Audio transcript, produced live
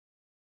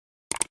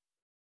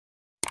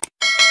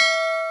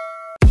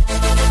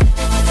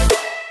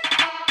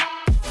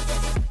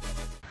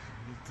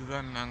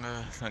இதுதான் நாங்கள்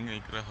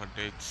தங்கிக்கிற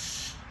ஹோட்டேஜ்.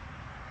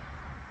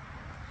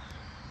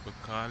 இப்போ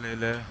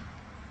காலையில்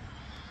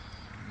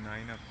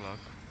 9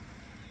 o'clock.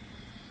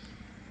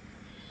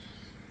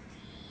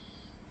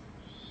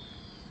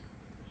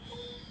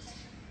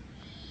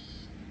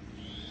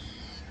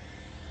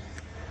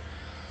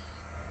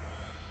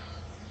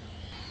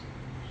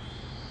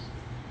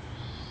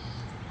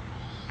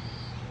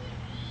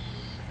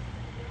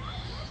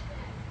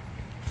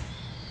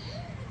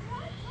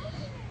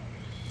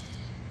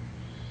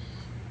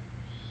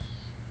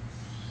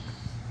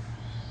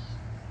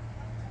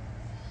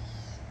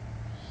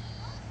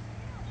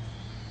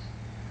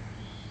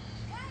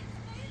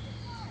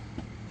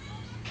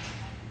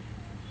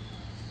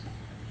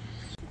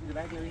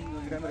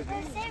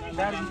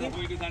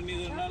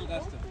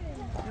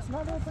 It's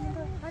not opening.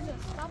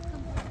 Stop.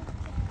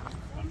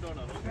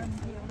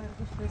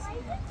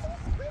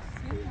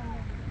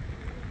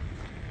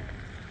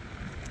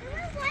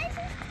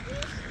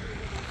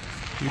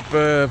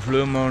 இப்போ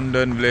ப்ளூ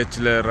மவுண்டன்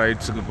வில்லேஜில்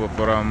ரைட்ஸுக்கு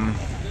போகிறோம்.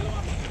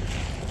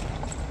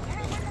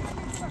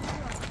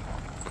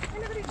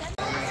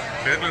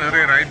 இதில்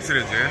நிறைய ரைட்ஸ்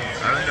இருக்குது.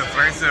 அதில்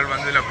ப்ரைஸ்கள்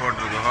வந்து இதில்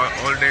போட்டிருக்கு.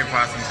 ஹோல் டே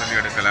பாஸ்ன்னு சொல்லி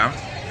எடுக்கலாம்.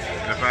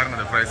 இதில் பாருங்கள்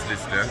இந்த ப்ரைஸ்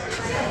லிஸ்ட்டு.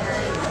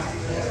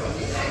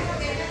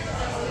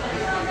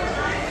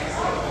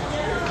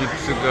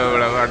 கிட்ஸுக்கு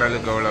எவ்வளவு,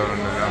 அடலுக்கு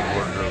எவ்வளவுன்னு தான்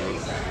போட்டிருக்கு.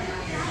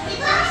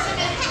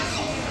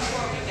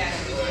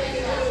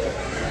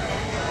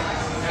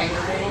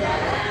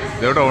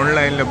 இதோட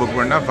ஆன்லைனில் புக்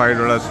பண்ணால்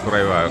 $5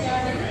 குறைவாகும்.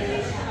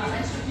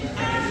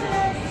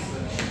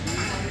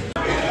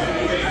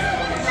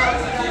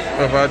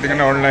 இப்போ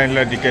பார்த்தீங்கன்னா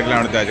ஆன்லைனில்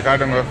டிக்கெட்லாம் எடுத்தாச்சு.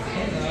 காட்டுங்க.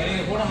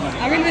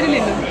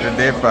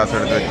 டே பாஸ்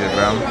எடுத்து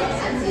வச்சுருக்கிறோம்.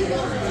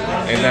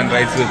 எல்லாம்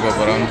ரைட்ஸுக்கு போக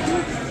போகிறோம்.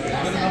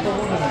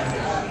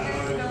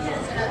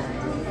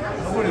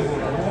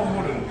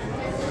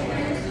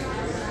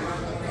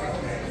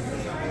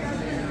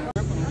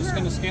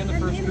 Scan the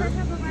first group.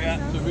 Yeah.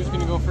 So who's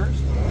going to go first?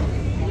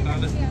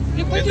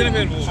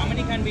 How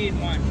many can be in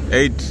one?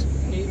 8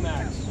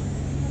 max.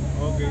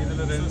 Okay.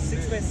 So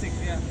 6 by 6.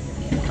 Yeah.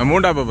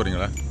 மூண்டா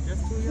போகிறீங்களா?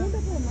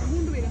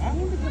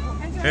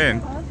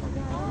 ஏன்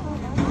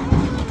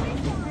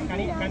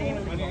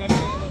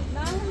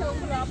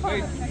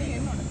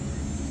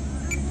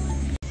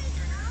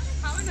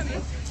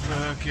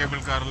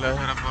கேபிள் காரில்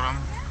வர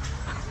போகிறோம்.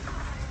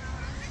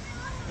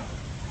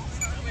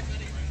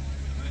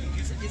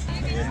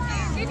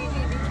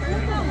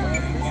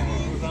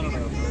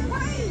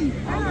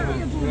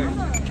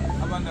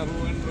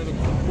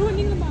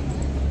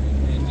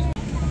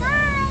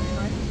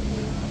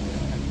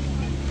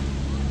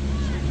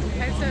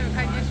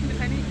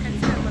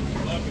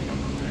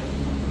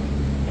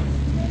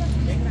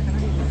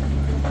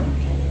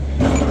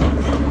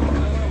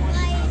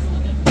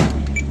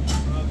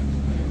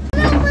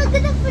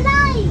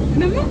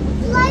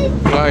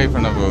 ஃப்ளை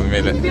பண்ண போகுது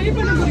மேலே.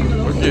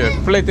 ஓகே,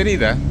 ஃப்ளை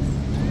தெரியுதா?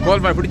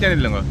 கோல் பண்ண பிடிச்சானே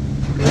இல்லைங்க.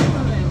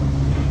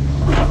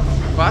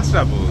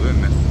 ஃபாஸ்ட்டாக போகுது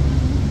என்ன?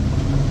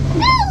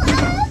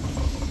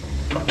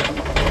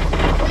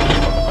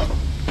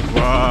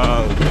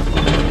 Wow.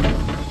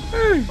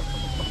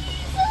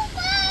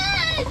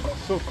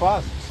 So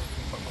fast.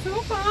 So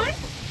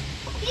fast?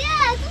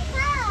 Yeah, so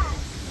fast.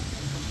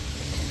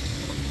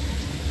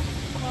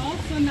 Wow,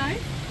 so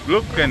nice.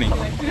 Look, Kenny.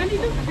 Kenny,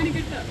 look. Kenny,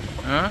 get up.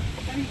 Huh?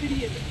 Kenny,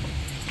 get up.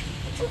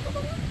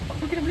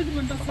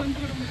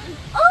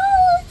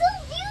 Oh, so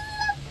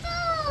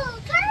beautiful.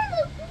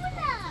 Carlo,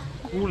 Kula.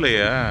 Kula.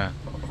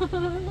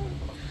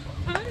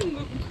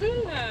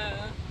 Kula.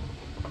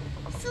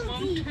 So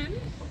deep.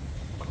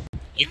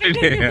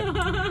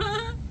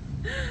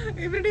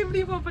 Every day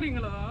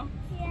போறீங்களா?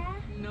 Yeah.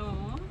 No.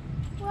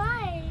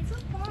 Why? So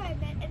fun. And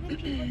then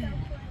people don't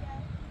play out.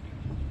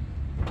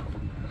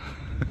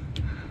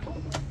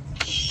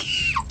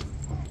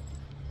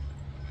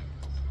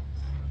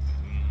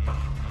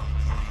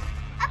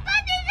 Appa,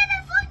 there's a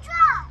food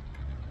truck.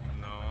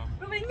 No.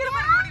 ரொம்ப இங்க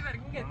ஓடி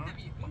வரீங்க.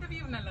 இந்த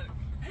view நல்லா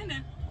இருக்கு. என்ன?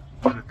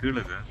 அது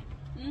கீழே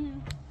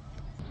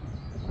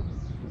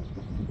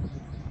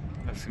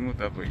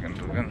ஸ்மூத்தாக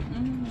போய்கிட்டு இருக்கேன்.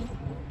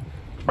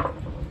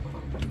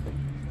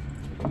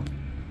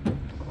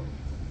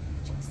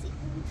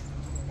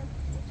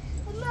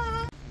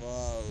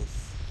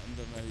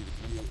 அந்த மாதிரி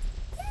இருக்கு.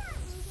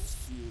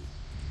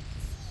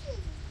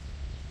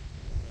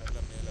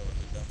 நல்லா மேலே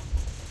வந்துட்டோம்.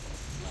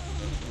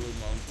 Blue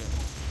mountain.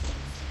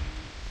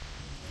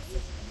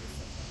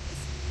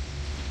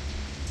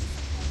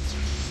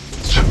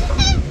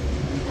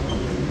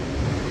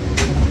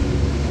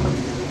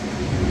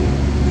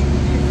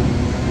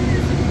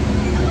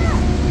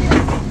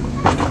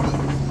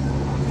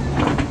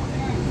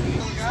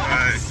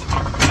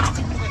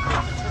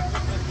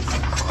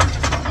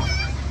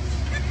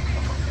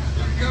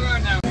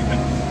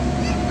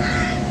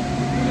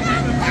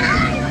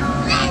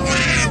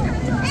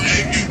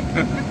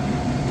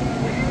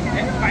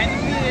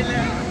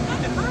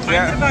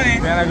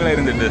 மேனக்குள்ள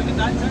இருந்துட்டு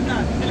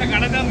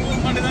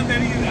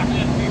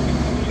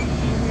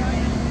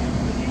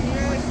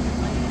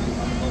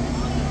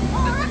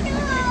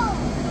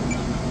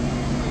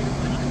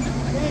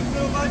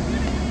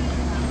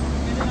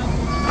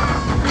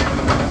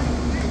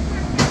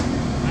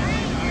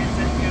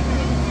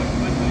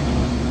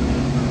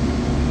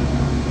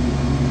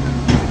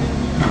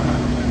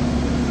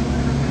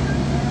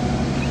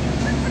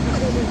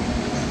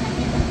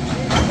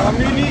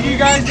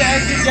guys to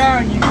exit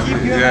down. You keep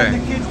here, Yeah. let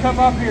the kids come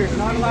up here. It's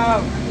not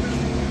allowed.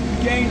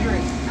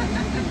 Dangerous.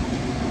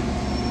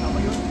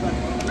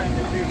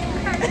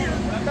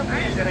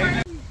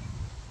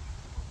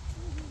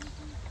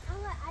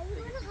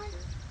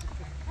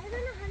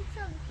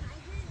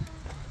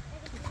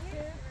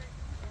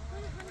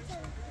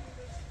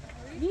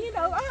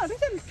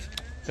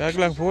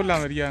 Jalan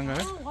போலாம் வரியாங்க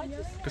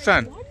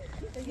Kisan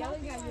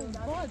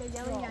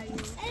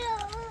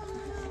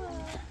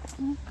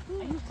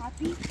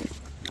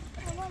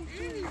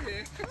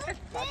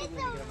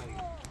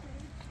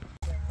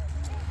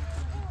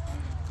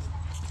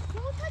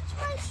Don't touch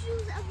my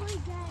shoes ever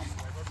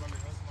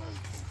again.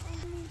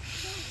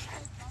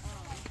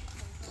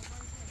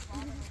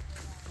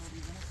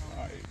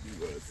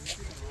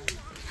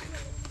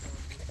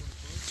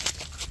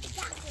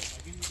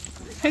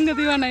 எங்க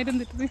தீவானா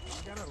இருந்துட்டு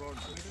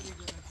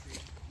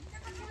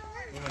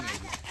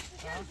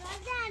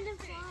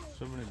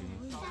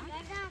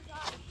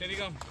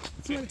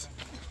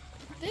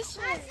This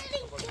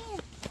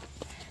one.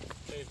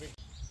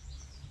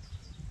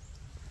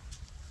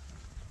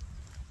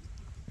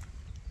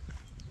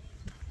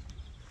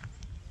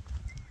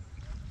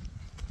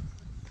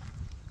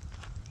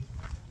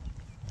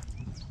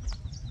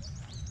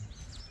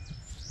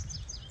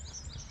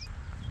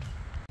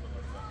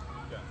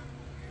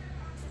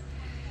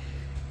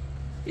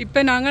 இப்போ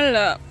நாங்கள்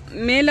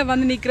மேலே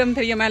வந்து நிற்கிறோம்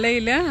தெரிய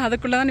மலையில்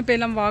அதுக்குள்ளே தான் இப்போ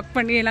எல்லாம் வாக்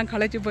பண்ணி எல்லாம்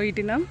களைச்சி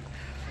போயிட்டினோம்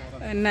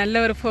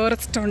நல்ல ஒரு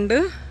ஃபாரஸ்ட் உண்டு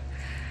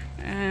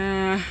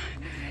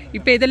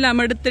இப்போ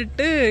இதெல்லாம்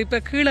எடுத்துட்டு இப்போ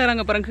கீழே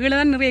இறங்க போகிறோம் கீழே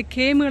தான் நிறைய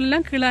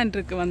கேமுகள்லாம் கீழான்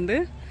இருக்கு வந்து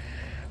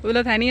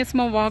இதில்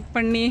தனியசமாக வாக்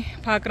பண்ணி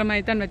பார்க்குற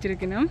மாதிரி தான்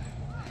வச்சுருக்கணும்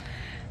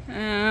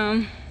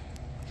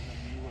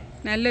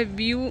நல்ல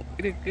வியூ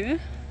இருக்குது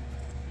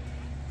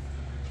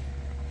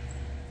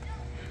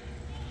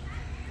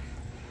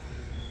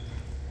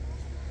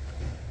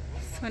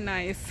so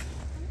nice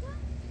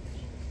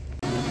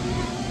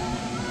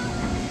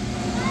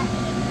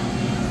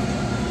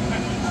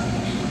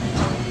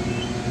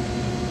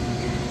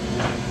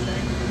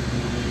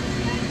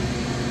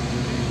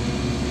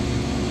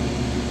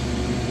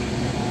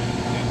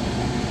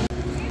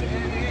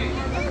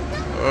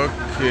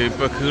ஓகே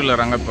இப்போ கீழே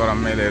இறங்க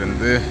போகிறோம் மேலே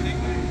இருந்து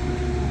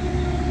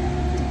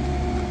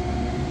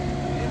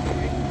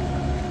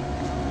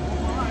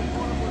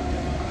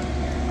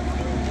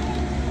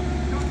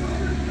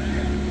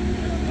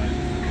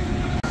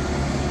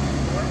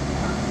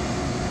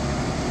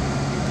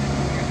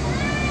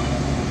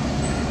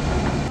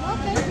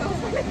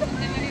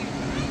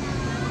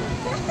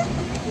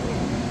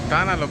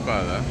Tana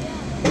locada.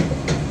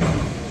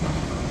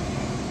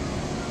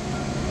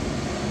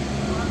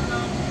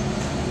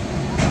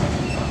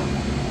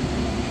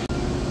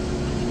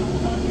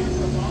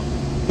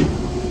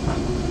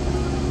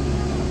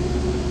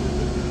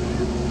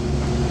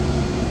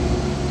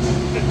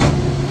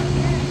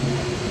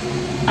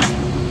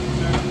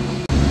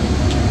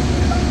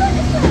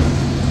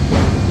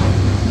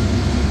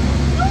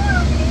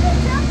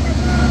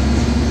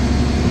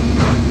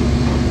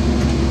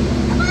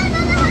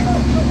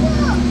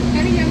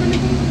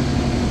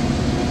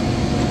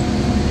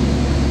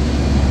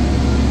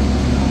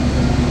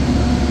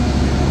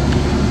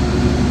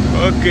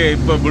 ஓகே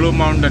இப்போ ப்ளூ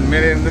மவுண்டன்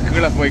மேலே இருந்து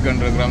கீழே போய்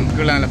கொண்டிருக்கிறோம்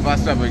கீழே நல்ல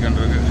ஃபாஸ்ட்டாக போய்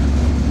கொண்டிருக்கு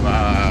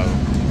wow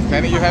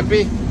can you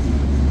happy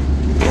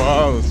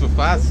wow so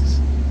fast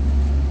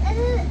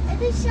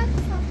It is shark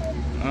something.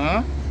 ஆ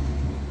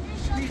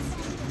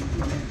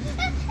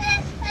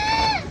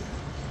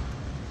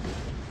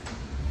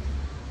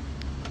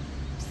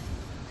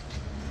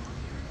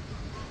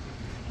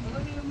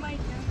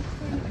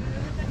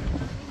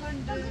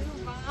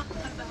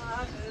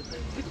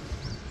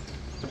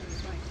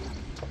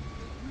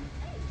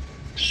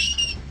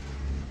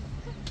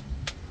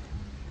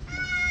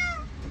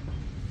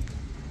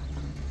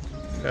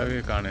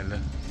யாரையும் காணல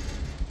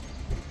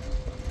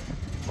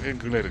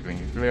கீழே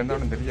இருக்கிறீங்க கீழே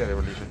இருந்தாலும் தெரியாது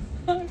வெளியில்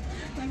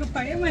அங்கே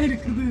பயமாக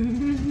இருக்குது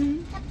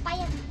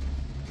பயம்.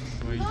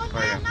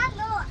 பயம்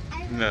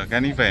இல்லை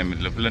கனி பயம்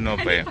இல்லை பிள்ளை நோ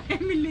பயம்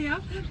பயம் இல்லையா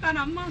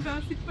தான் அம்மாக்கா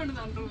சிட்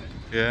பண்ணுதான்றேன்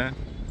ஏன்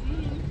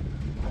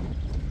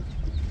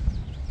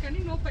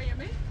கனி நோ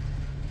பயமே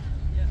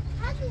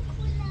அது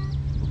cool.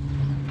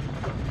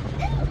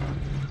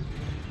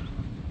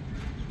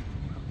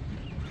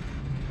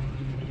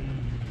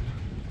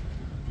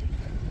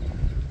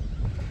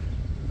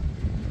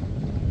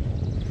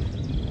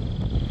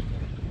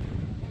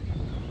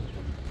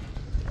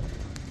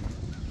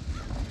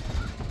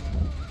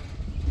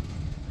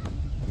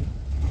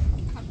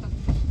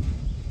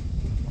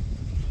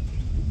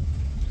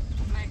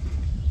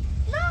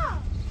 No.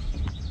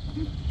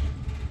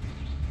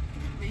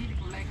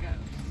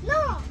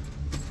 No.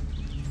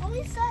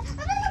 Only saw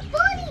another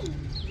body.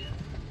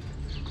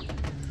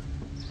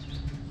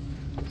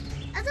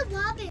 As a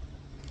robin.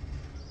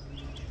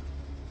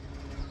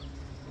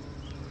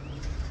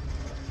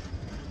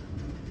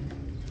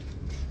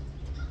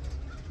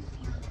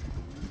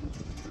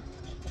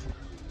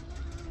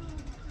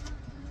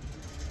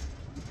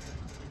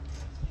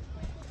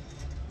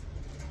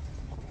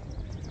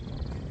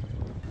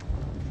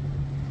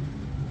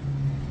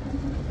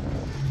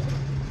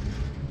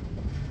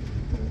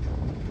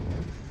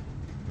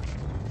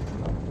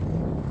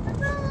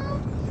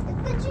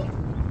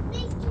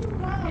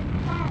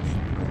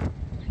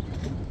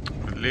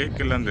 Lakh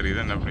எல்லாம் தெரியுது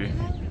என்ன அப்படி.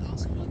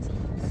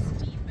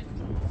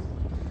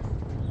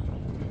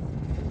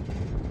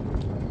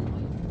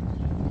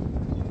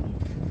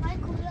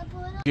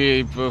 ஓகே,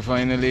 இப்போ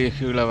ஃபைனலி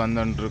கீழே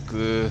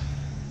வந்துருக்கு.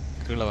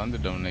 கீழே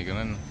வந்துட்டோம்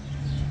நினைக்கிறேன்.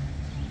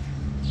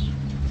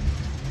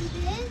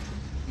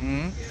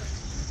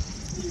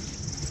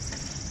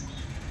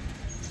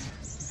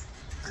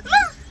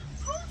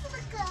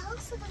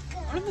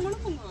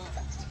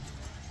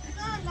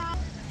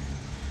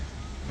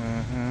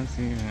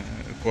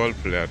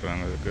 கோல்ஃப்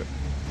விளையாடுறாங்க அதுக்கு.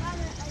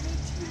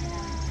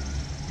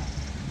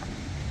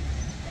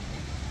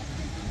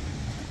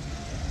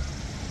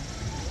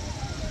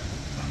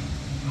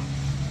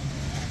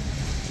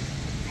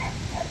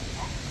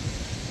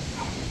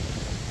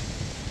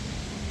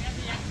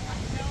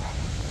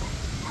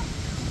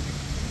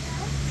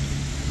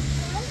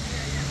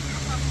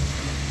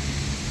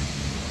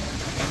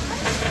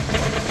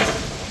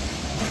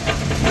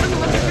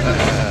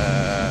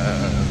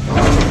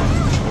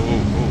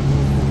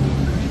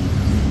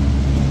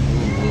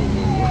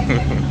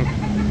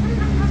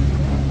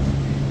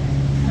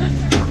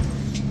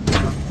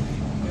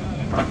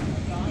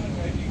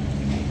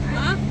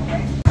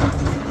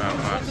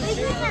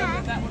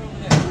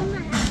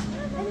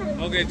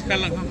 Okay,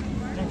 sekarang kamu.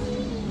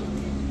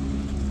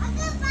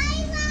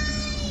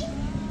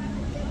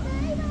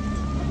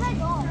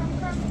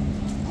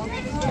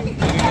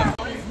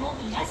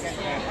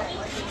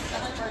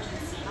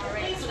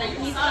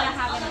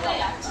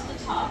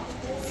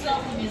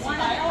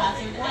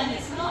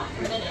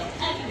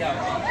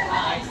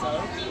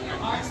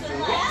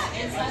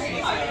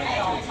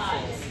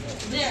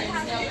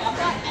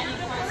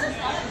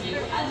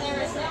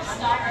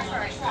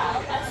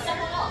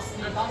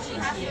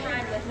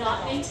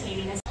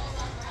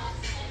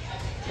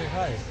 Say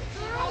hi.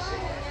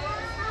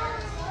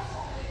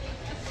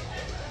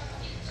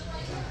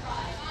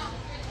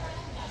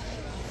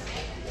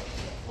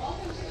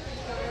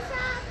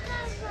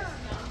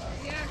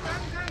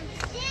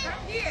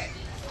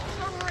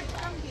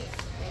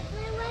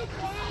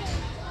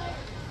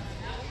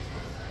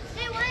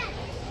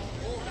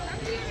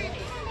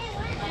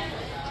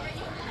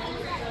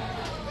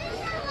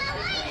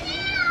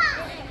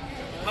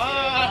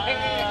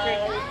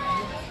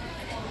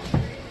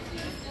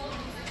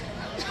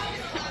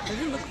 Does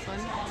it look fun?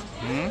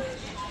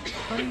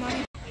 Fun,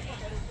 Mommy?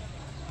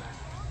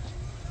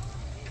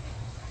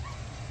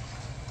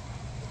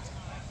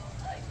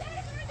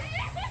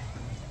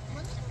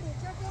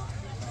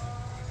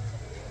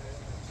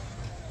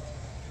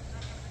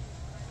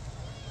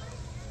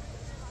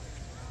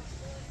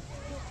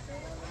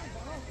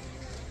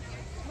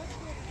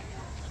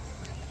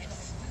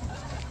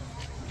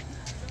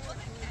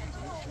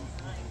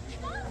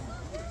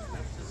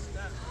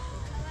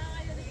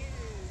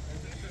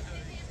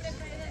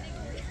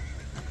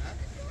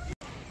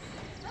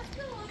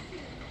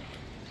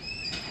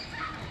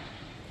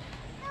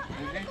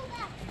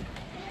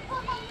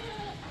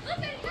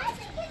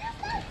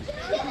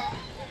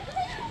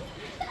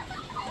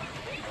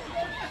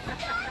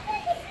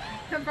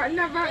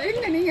 பண்ணப்பா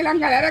என்ன நீங்கள்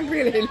அங்கே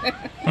இறங்குறீங்க இல்லை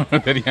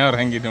தெரியாம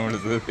இறங்கிட்டு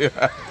விழுது.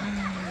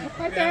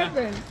 What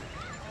happened?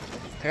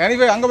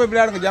 போய் அங்கே போய்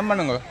விளையாடுங்க, ஜம்ப்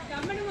பண்ணுங்க.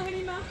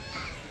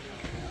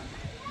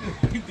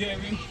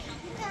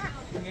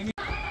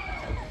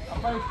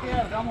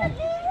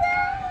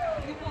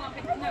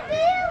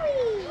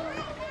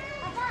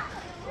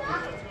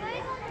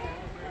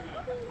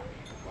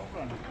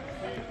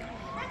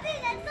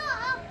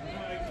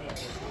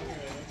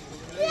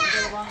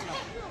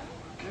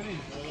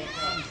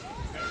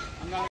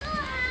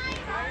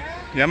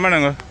 ஜம்ப்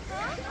பண்ணுங்க.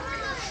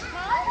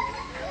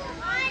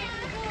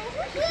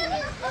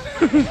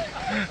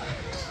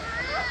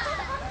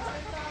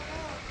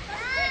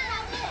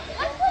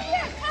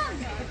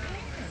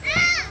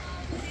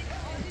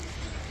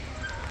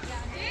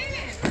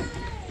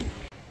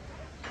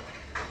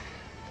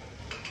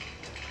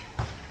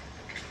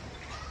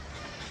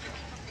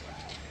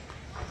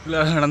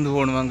 நடந்து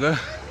போகணுவாங்க.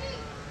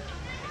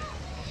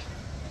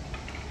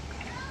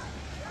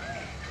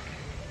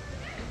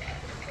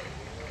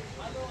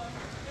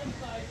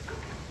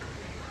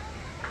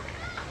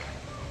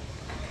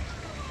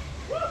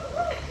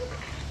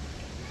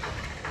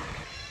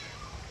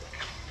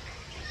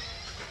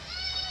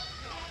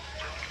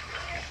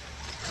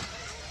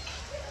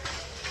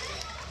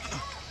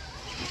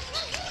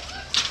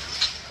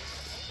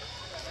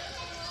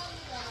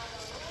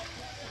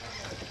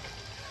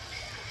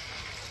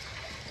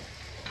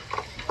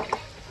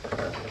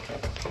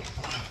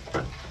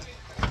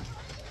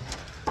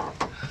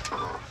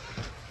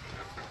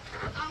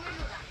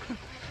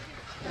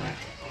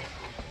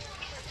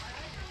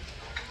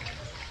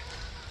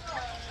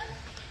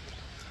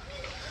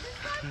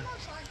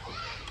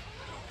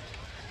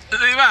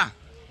 Iba.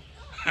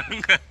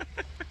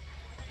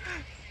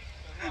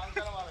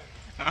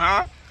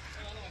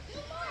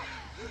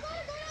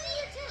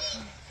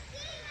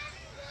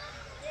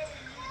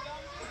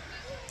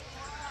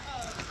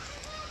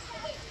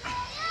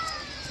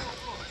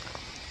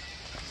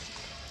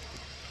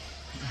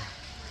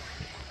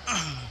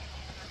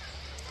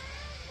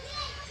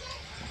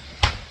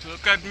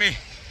 Look at me.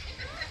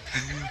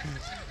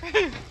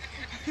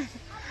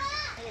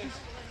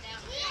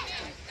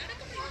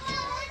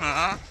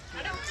 I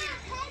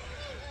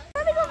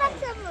want to go back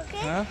to him,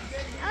 okay? Huh?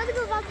 I want to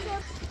go back to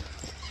him.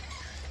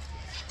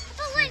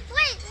 Oh, wait.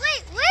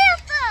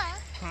 Where's the?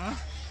 Huh?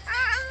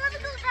 I want to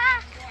go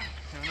back.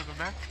 You want to go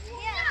back?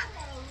 Yeah.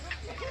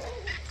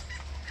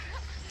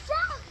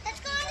 Stop. Let's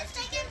go on the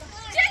second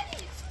floor.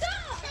 Jenny,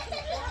 stop.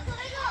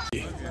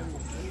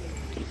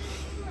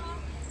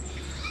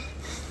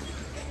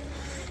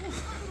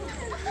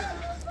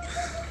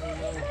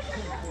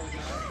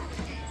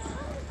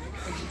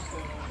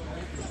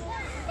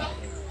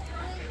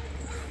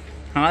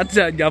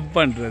 ஆச்சா jump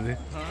பண்றது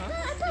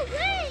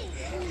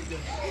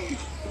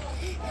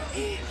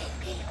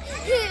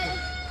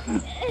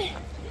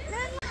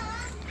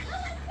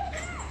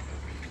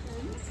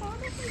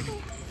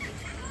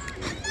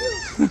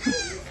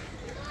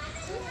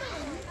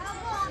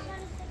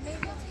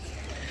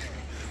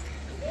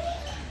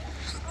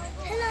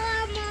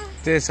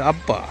This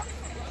Appa.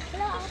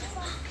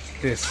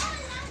 This.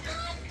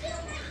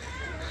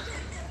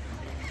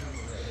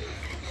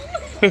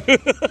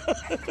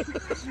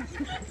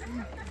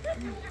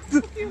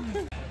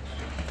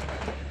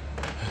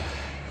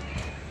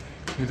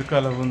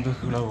 இதுக்கால வந்து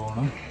கீழே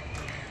போகணும்.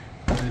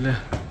 அதில்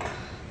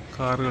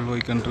கார்கள்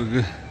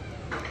போய்கின்றிருக்கு.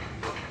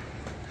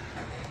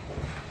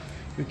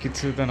 இது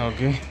கிட்ஸுக்கு தானே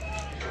ஓகே.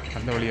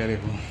 அந்த வழியாலே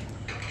போகும்.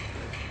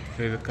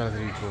 இதுக்கால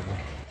திரும்பி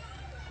போகும்.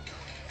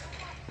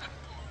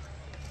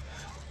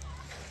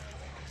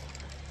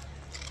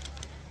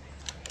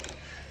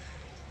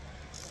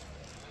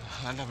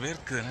 நல்லா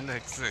வேர்க்குது, நல்ல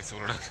எக்ஸசைஸ்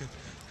ஓரளவுக்கு.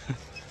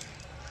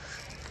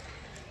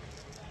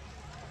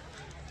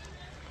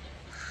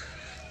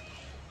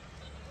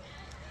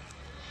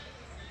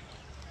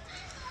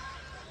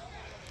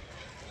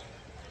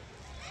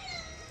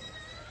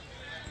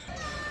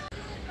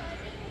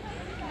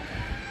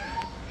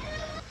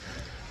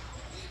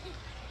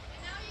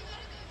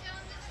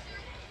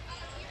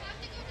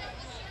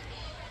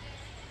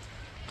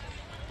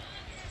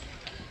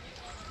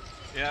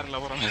 யார்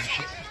லவரம்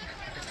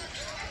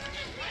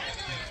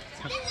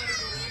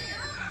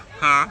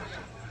Huh?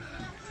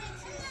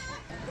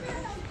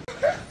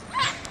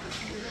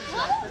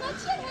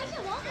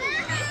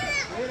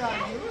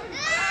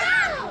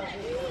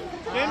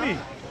 Kenny.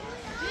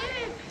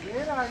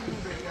 Where are you,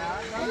 beta?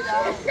 Come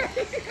down.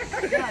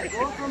 Yeah,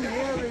 go from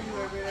here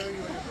wherever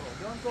you want to go.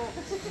 Don't go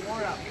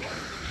more up.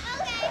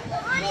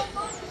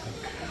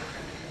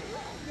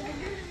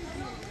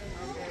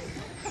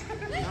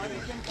 Now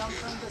you can come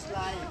from the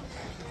slide.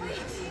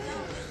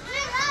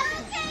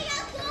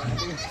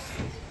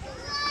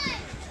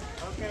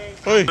 Okay.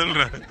 Oi.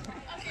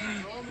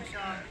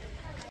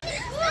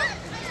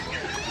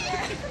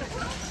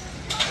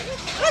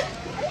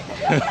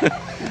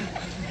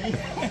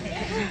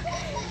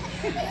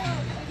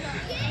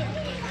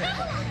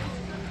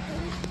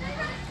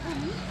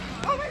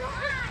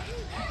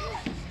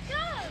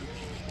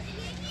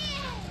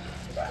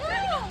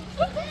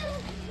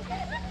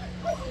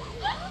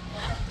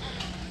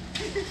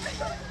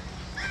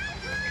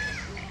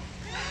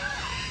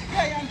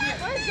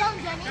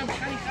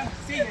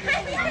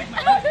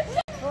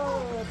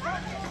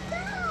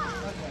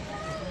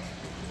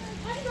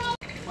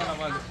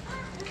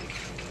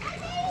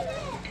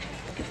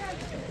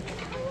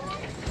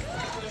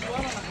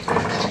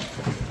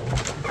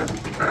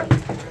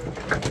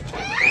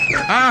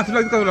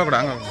 இதுக்கு கூட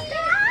அங்கே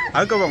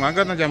அதுக்கு போங்க,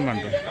 அங்கே தான் jump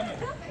பண்ணுறேன்.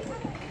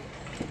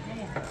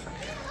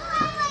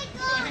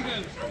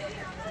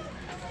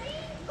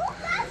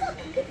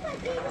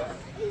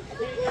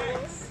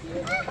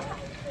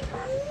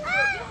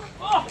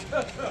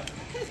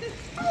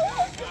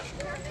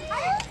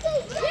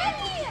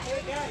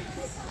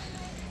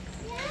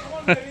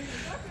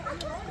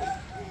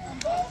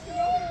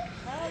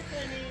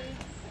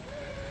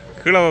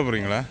 கீழே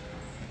போகிறீங்களா?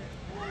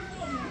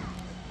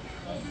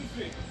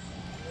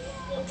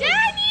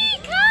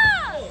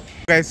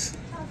 கைஸ்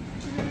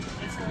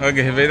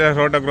ஓகே, இப்போ இதை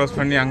ரோட்டை க்ராஸ்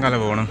பண்ணி அங்கால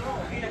போகணும்.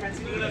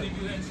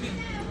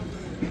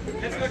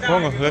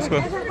 போங்க, let's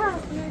go.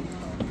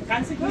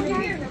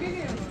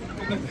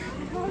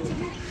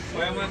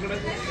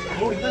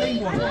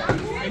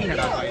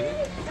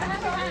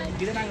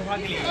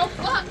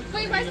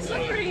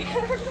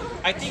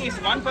 I think it's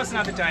one person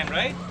at a time,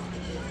 right?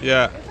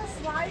 Yeah.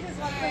 Slide is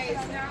one way.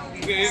 Now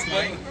we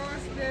Slide.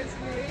 cross this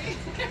way.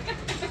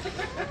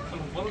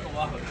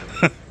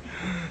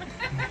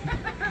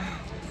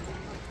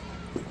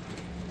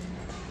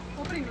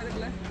 Opening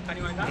வருதுல. Can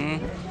you want that?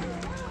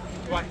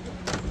 Why?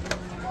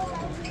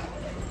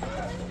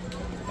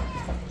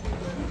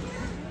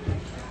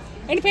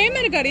 என்ன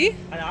payment இருக்காடி?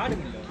 அது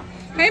ஆடுங்க.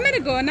 பேமெண்ட்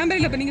இருக்கோ? Number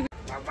இல்ல, இப்ப நீங்க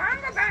Come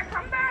back,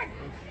 come back.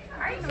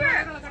 Aisha.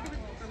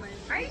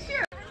 Aisha.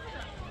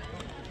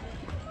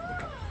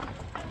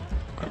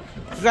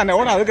 Sir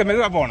ஓட அதுக்கு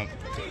மெதுவாக போகணும்.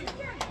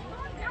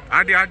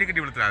 ஆட்டி ஆட்டி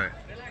கட்டி விழுத்துறாரு.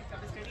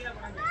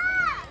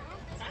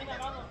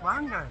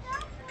 வாங்க.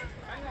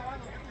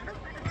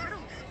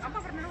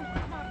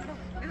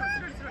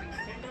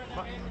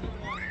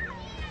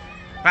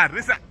 பார்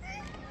ரிசா.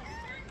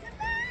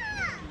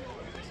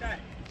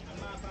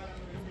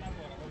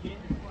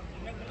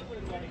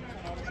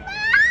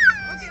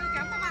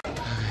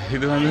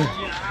 இது வந்து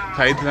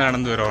சைத்தில்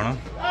நடந்து வரணும்.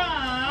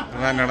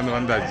 நடந்து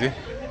வந்தாச்சு.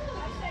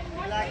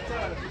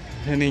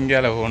 இனி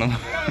இங்கால போகணும்.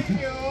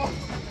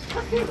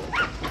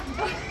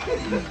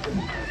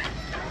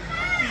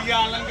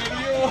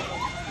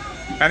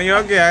 Can you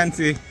okay,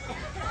 Nancy?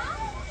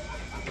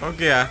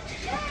 Okay,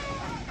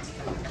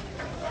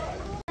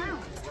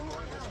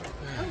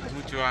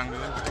 மூச்சு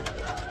வாங்குது.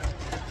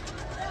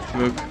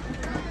 Look.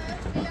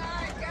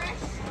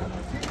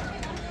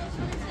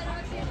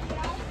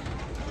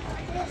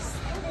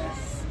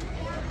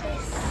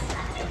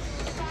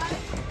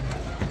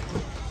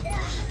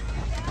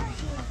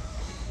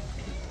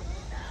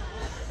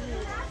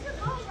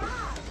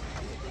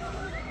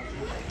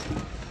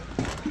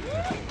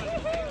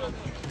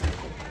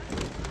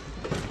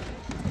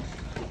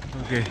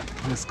 Okay,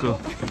 let's go.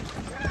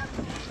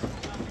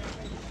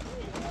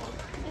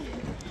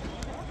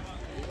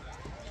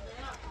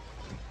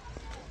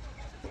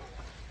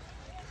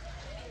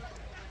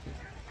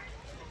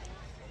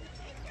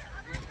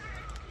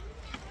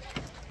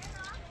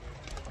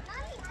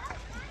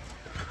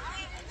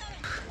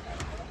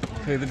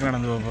 இதுக்கு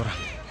நடந்து போறோம்.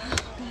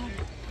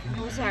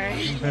 Oh, sorry.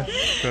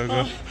 Go, go.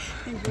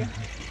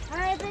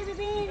 Hi, baby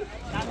bean.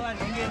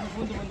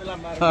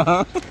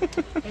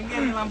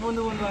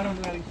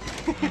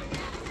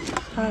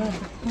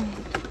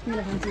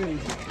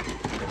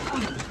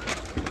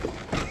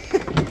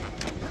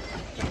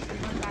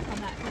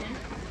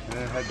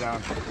 Head down.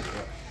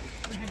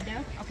 Head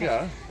down? Okay.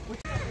 Yeah.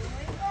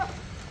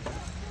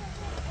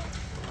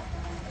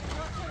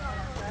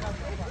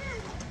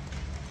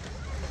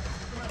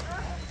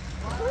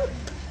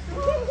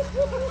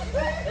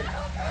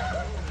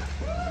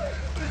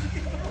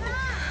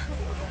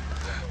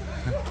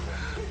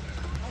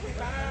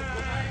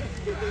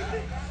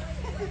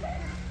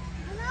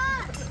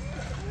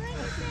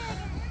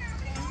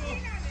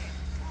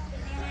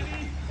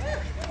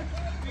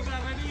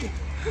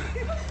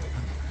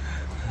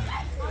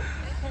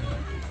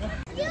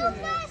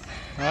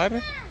 Are?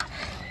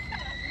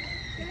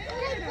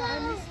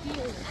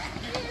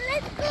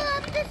 Let's go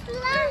up the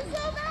slide.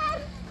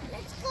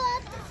 Let's go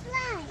up the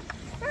slide.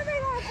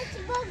 Let's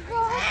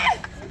go.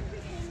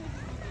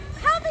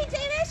 Help me,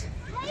 David.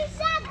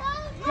 Lisa, go.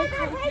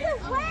 Lisa,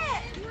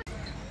 wet.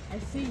 I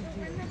see.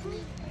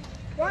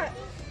 What?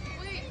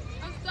 Wait,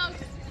 I'm stuck.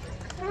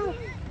 Oh.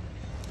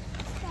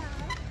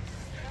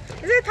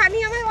 Is it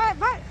Tanya?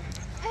 What?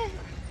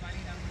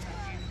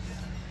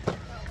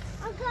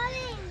 I'm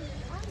going.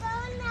 I'm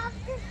going up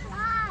the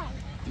slide.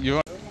 You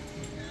want?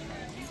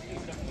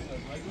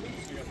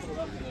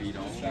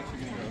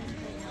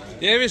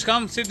 Davis,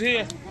 come sit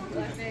here.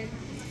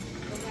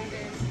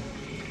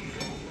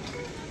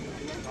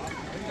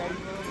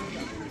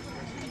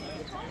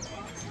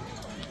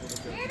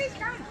 David,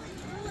 come.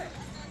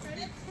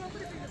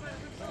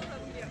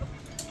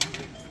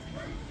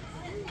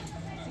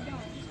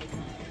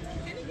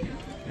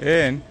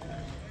 In.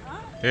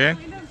 In.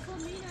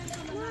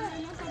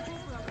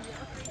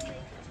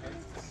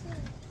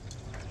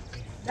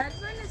 That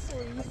one is so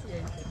easy.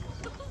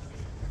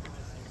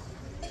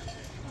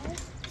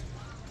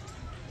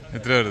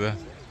 എത്ര വരുതാ?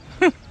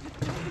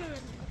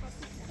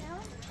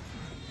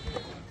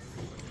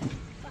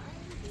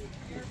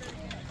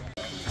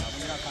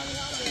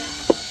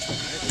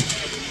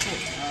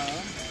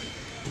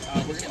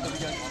 We're gonna put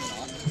you guys on and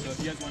off. So if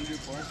you guys want to do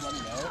chorus, let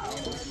me know. I'm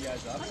gonna hook you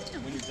guys up.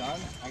 When you're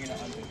done, I'm gonna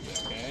unhook you.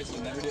 Okay? So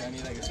never do any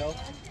of that yourself.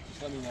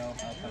 Just let me know.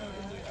 I'll kind of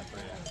do that for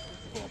you.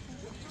 Cool.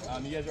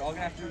 You guys are all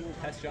gonna have to do a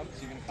little test jump. So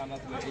you're gonna climb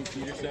up about 8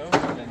 feet or so,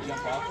 and then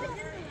jump off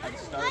at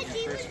the start of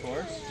your first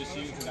course, just so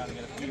you can kind of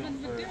get a feel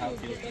for how it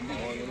feels to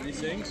fall over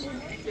these things.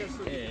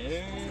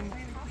 And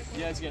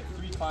you guys get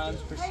 3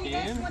 climbs per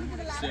scan,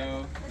 so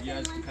you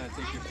guys can kind of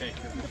take your pick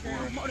of the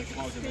 4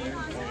 walls are there.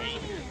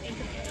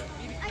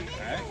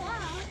 Alright?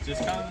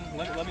 Just come,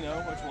 let me know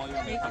which wall you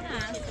want me to come to.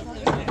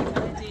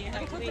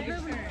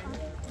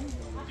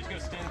 Just go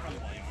stand in front of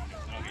the wall you want.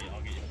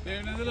 I'll get you.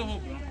 There's another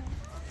hope.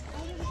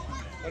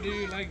 What do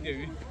you like,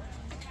 David?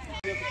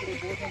 You have to put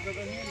both hands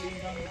over here, lean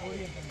down the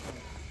body and then.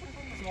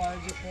 So I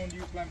just want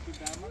you climb to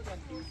diamond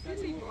and do that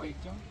do a quick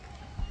jump.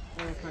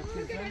 Or a practice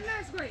Look at jump.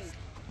 Anna's going.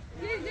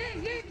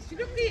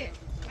 Look here.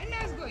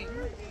 Anna's going.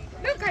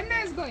 Look,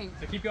 Anna's going.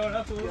 So keep going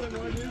up a little bit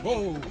more, dude. Whoa!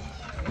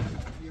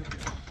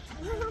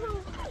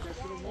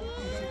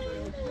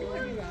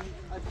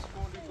 I just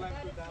want you climb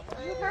to diamond.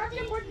 You have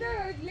to put the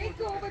leg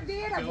over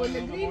there, Abu,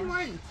 the green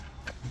one.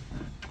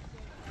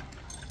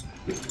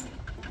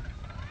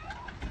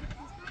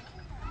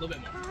 A little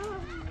bit more.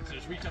 So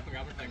just reach up and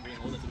grab it, that green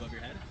hole that's above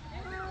your head.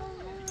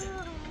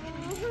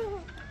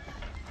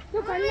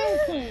 Look,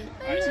 Anna's going.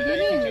 Alright, so now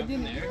you can jump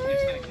from there. You're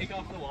just gonna kick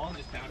off the wall and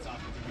just bounce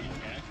off with the green,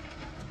 okay?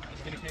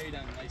 It's gonna carry you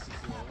down nice and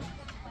slow.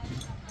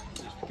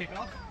 So just kick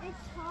off.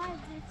 It's hard.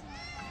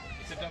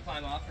 Except don't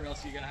climb off or else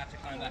you're gonna have to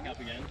climb back up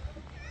again.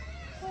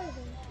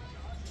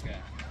 Okay.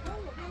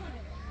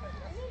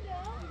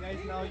 You guys,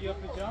 now you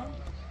have to jump.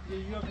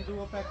 You have to do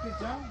a practice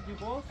jump. You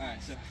both.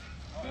 Alright, so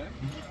good.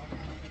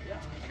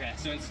 Okay,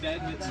 so instead,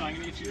 so I'm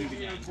gonna get you to do it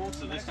again.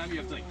 So this time you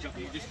have to like jump,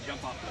 you just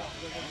jump off the wall.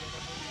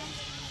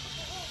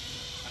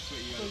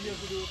 easier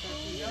to do a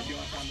tattoo. Yeah. You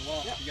want on the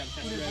wall? You got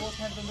to Put your both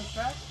hands on the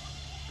strap.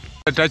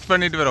 Touch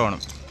பண்ணிட்டு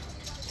வரணும்.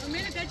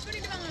 மேல touch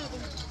பண்ணிட்டு வாங்க.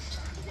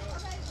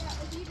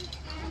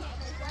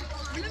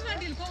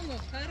 விழுந்தாண்டில் போங்க.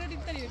 Car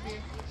அடித்து தள்ளி இருக்கு.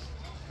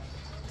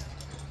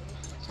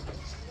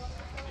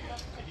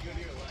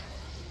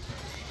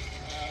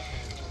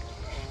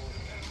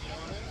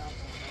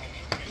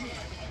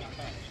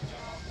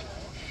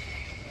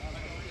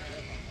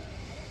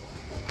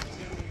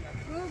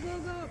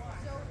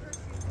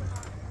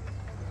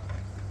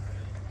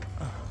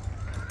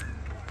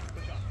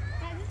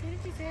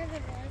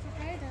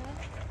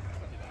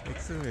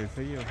 Exercise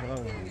செய்ய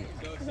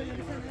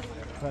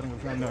பாருங்க.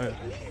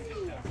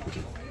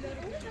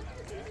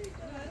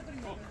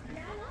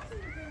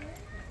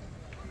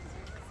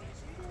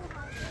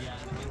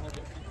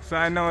 So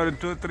I know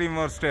 2-3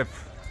 more steps.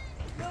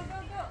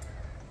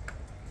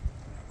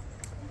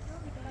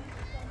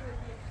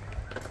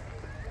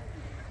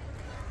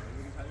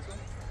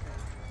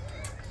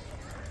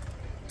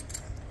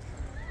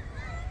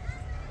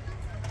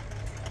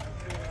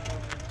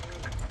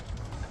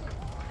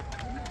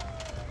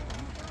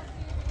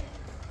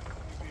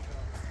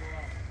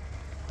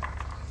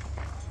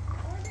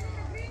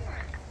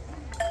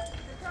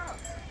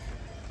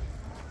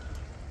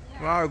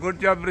 Wow, good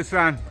job,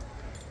 Rishan.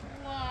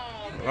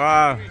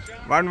 Wow,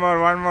 one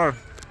more.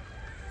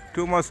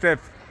 2 more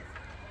steps.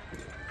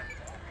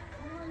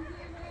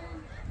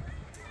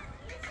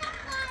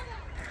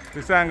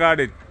 Rishan got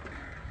it.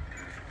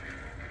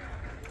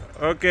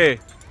 Okay,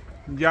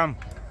 jump.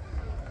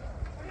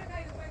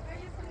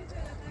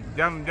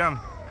 Jump.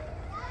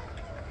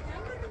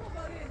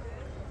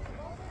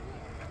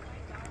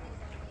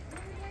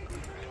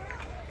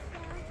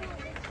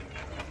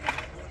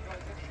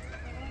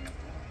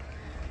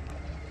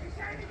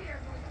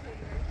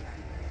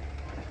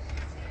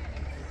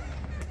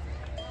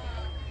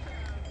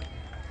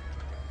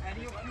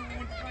 Any of you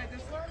want to try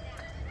this one?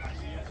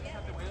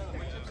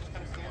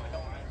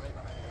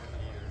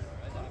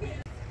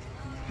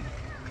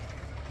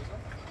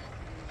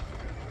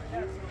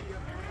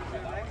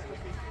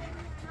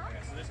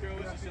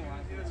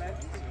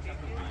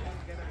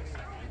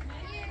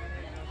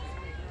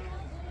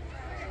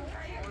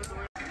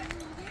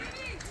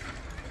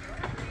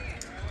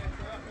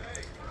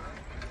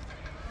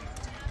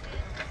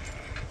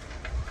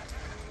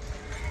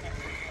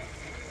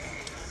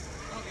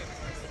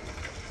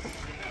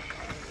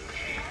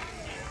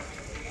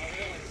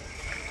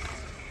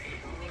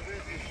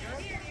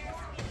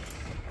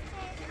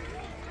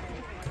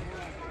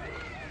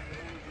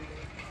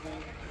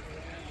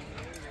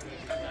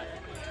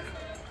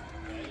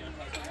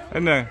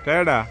 என்ன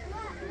டயர்டா?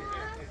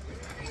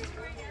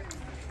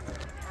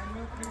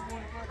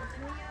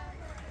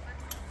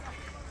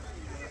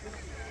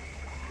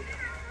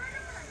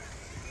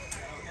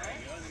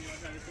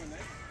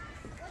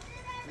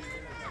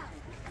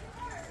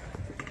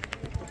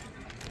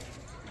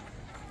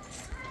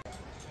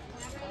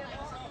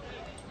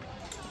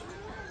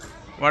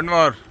 One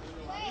more.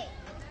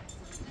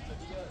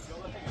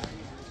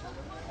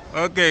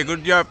 Okay,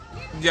 good job.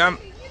 Jump.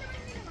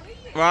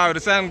 Wow,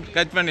 Rishan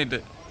catch பண்ணிட்டு.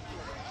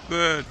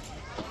 Good.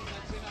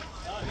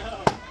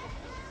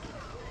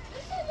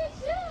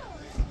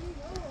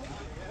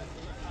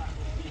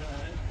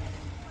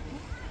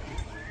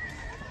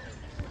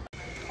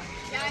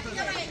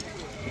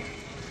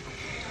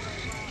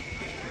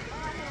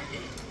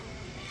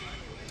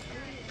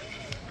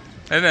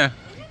 என்ன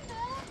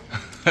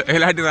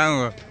எல்லாட்டி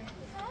வாங்குங்க,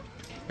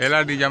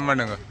 எல்லாட்டி jump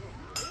பண்ணுங்க,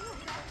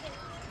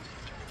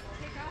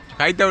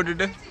 கைத்த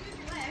விட்டுட்டு.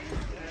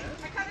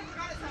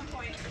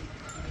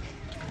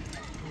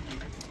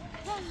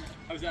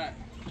 How's that?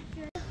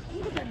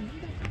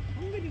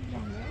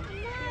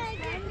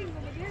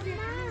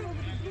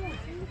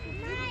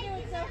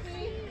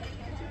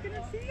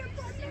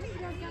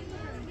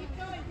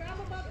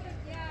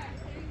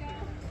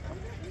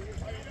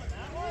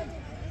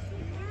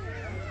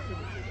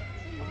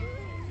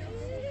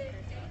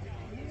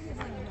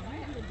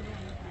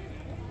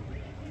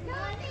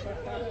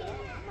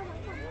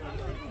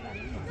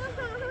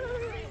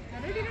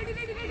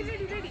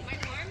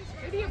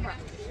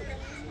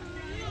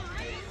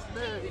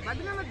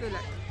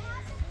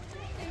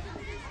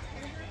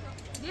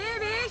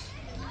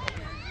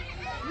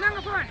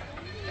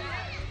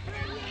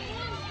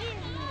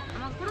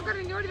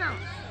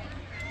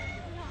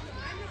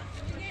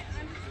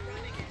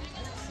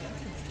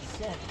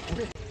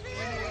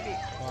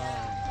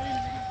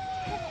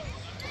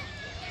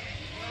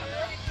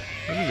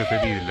 எங்க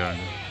தெரியல.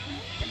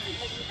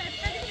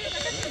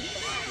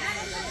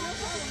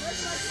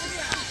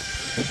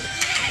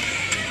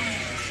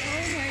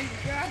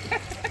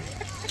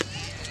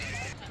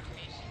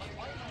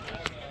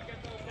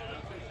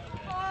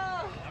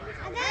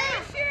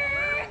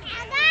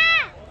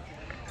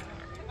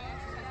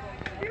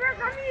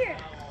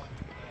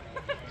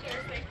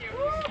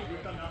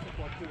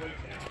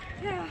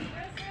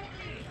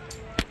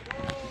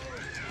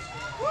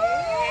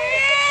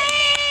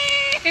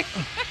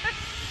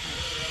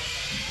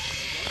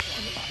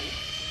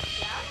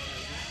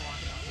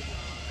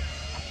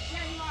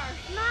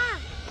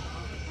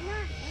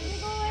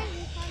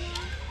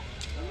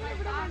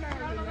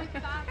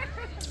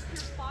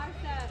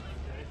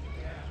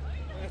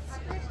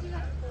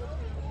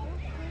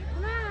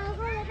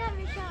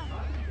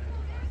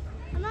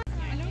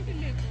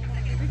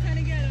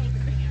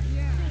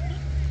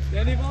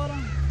 Danny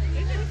bottom.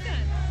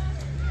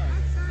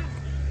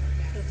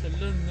 That's a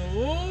little no.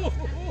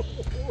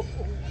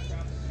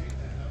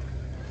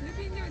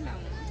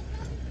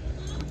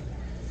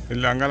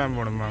 இல்ல அங்கலாம்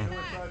போணுமா?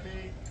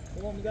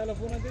 Kom mi dalla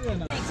phone till den.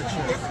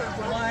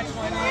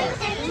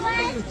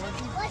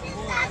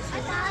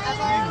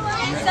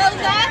 So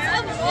that's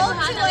a bull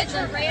to a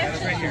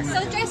tarantula. So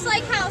just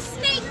like how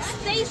snakes,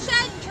 they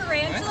shed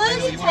tarantulas,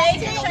 they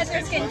can shed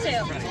their skin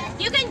too.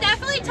 You can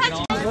definitely touch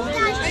it.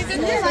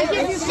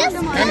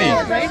 Annie,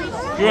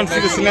 you want to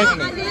see the snake?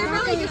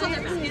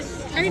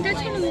 Are you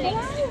touching them?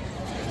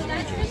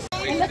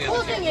 And the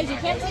cool thing is you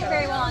can't see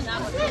very well on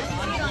that one. You can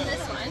see it on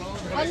this one.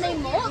 When they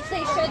molt,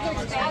 they shed their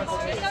skin.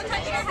 Don't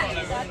touch your head.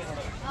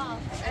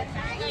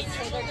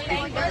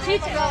 Their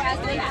teeth grow as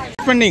they have.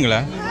 பண்ணீங்களா?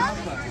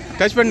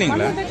 Touch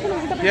பண்ணீங்களா?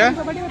 Yeah?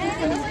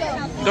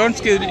 Don't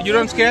scare. You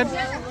don't scared?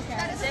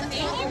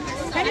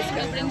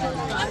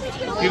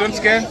 You don't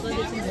scared?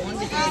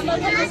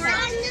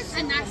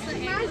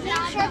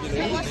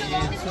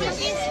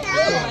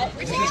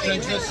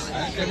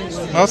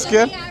 Not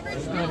scared?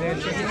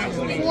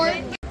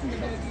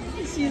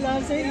 She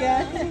loves it,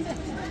 yeah.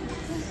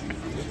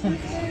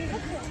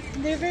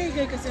 They're very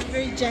good because they're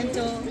very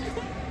gentle.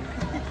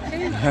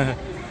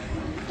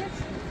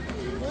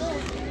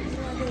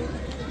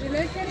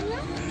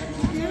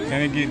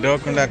 എനിക്ക്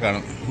dock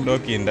ഉണ്ടാക്കണം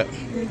ഡോക്കിൻ്റെ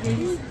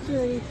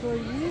For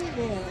you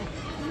there.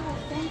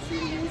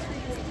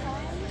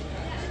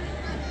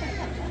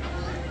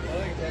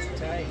 That's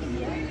tight.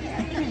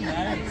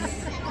 Nice.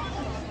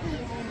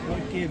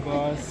 Okay,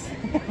 boss.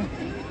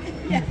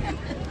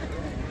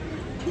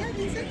 Yeah,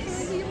 he's okay.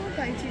 He won't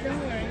bite you.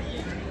 Don't worry.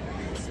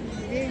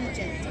 Very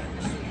gentle.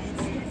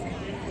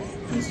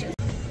 He's just.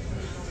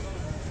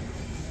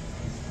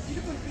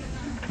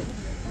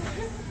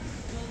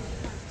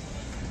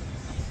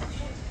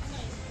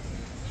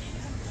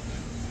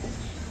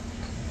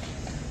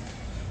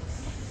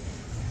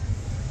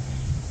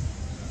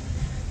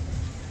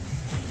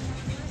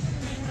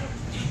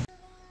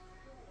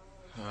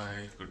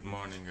 Hi good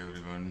morning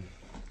every one.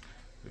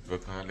 இப்போ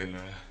காலையில்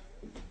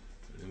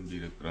எழும்பி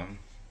இருக்கிறோம்.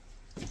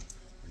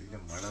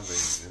 வெளியில் மழை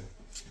பெய்யுது.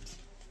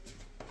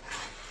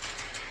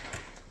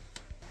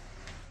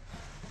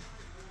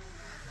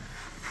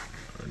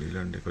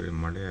 வெளியில்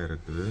கொஞ்சம் மழையாக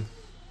இருக்குது.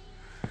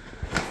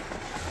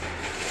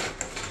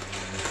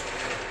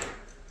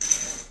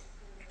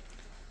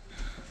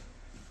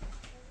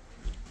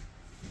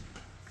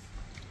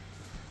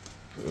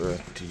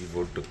 டீ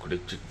போட்டு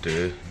குடிச்சிட்டு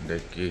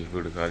இன்றைக்கு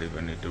வீடு காலி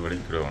பண்ணிட்டு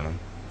வலிக்கிறோம்.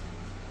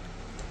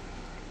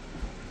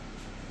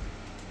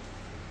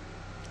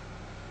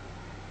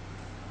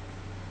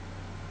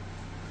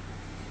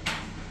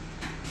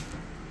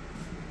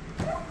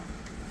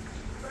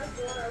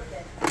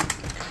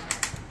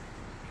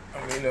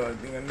 வெளியில்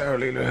பார்த்தீங்கன்னா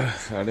வெளியில்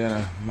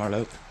சரியான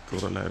மழை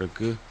தூரலாக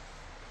இருக்குது.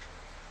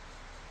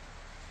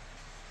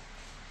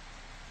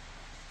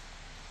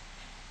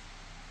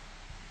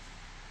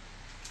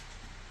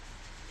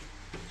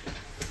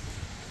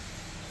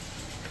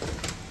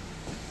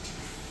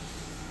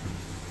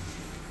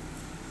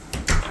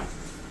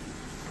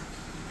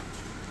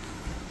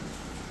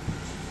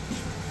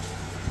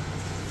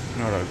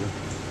 என்னடா இது?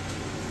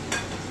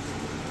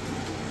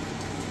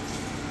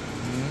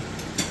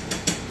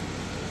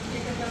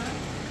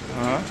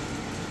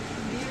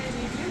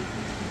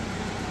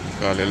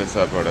 காலையில்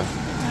சாப்பாடு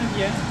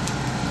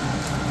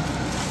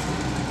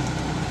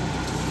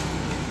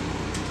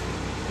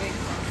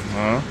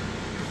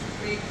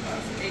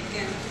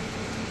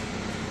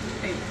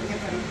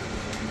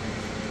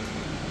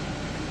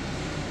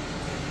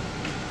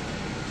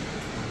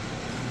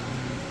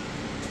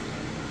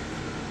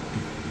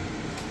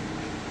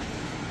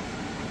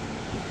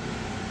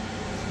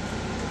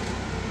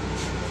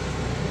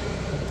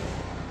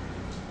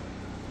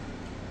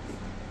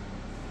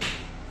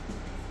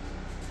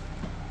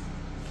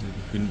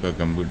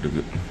பின்பக்கம்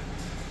வீட்டுக்கு.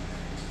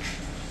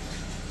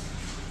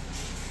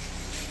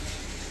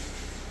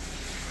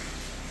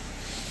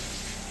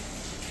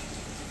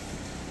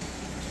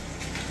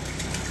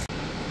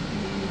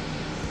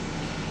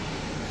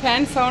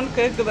 ஃபேன் சவுண்ட்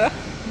கேட்குதா?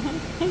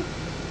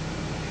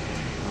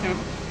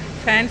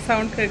 ஃபேன்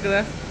சவுண்ட்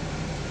கேட்குதா?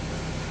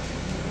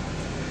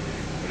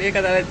 அப்படியே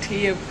கதை டீ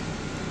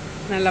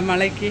நல்ல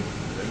மழைக்கு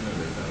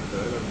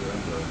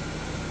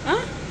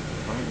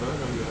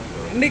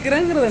இன்னைக்கு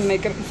இறங்குறது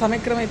நினைக்கிறேன்.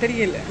 சமைக்கிற மாதிரி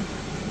தெரியல.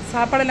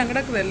 சாப்பாடெல்லாம்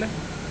கிடக்குது இல்லை,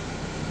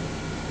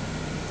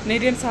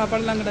 நிறைய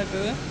சாப்பாடெல்லாம்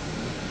கிடக்குது.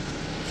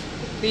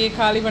 அப்படியே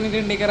காலி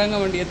பண்ணிட்டு இன்றைக்கு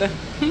இறங்க வேண்டியதை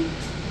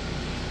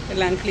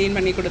எல்லாம் க்ளீன்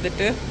பண்ணி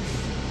கொடுத்துட்டு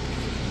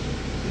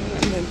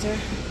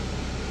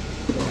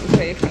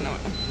ட்ரை பண்ண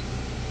வேணும்.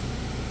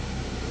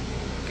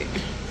 ஓகே,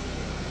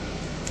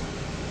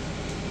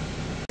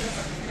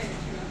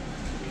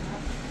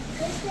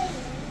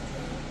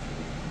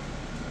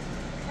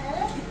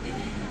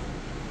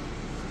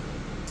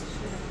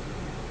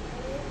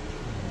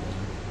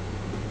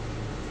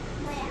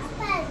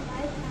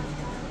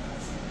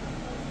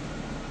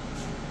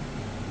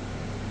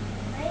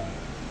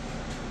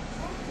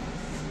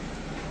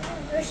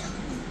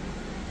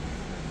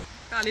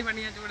 காலி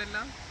பண்ணியாச்சு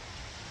வீடெல்லாம்.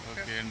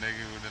 ஓகே,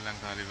 இன்றைக்கு வீடெல்லாம்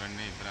காலி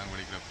பண்ணி இப்போ நாங்கள்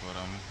குளிக்கிற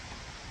போகிறோம்.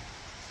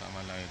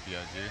 சாமான்லாம்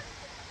ஏற்றியாச்சு.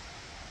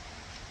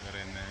 வேறு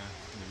என்ன,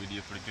 இந்த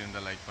வீடியோ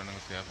பிடிச்சிருந்தால் லைக்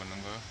பண்ணுங்கள், ஷேர்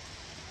பண்ணுங்கள்,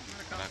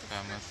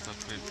 மறக்காமல்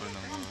சப்ஸ்கிரைப்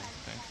பண்ணுங்கள்.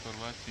 தேங்க்ஸ் ஃபார்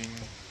வாட்சிங்.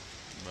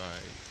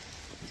 பாய்.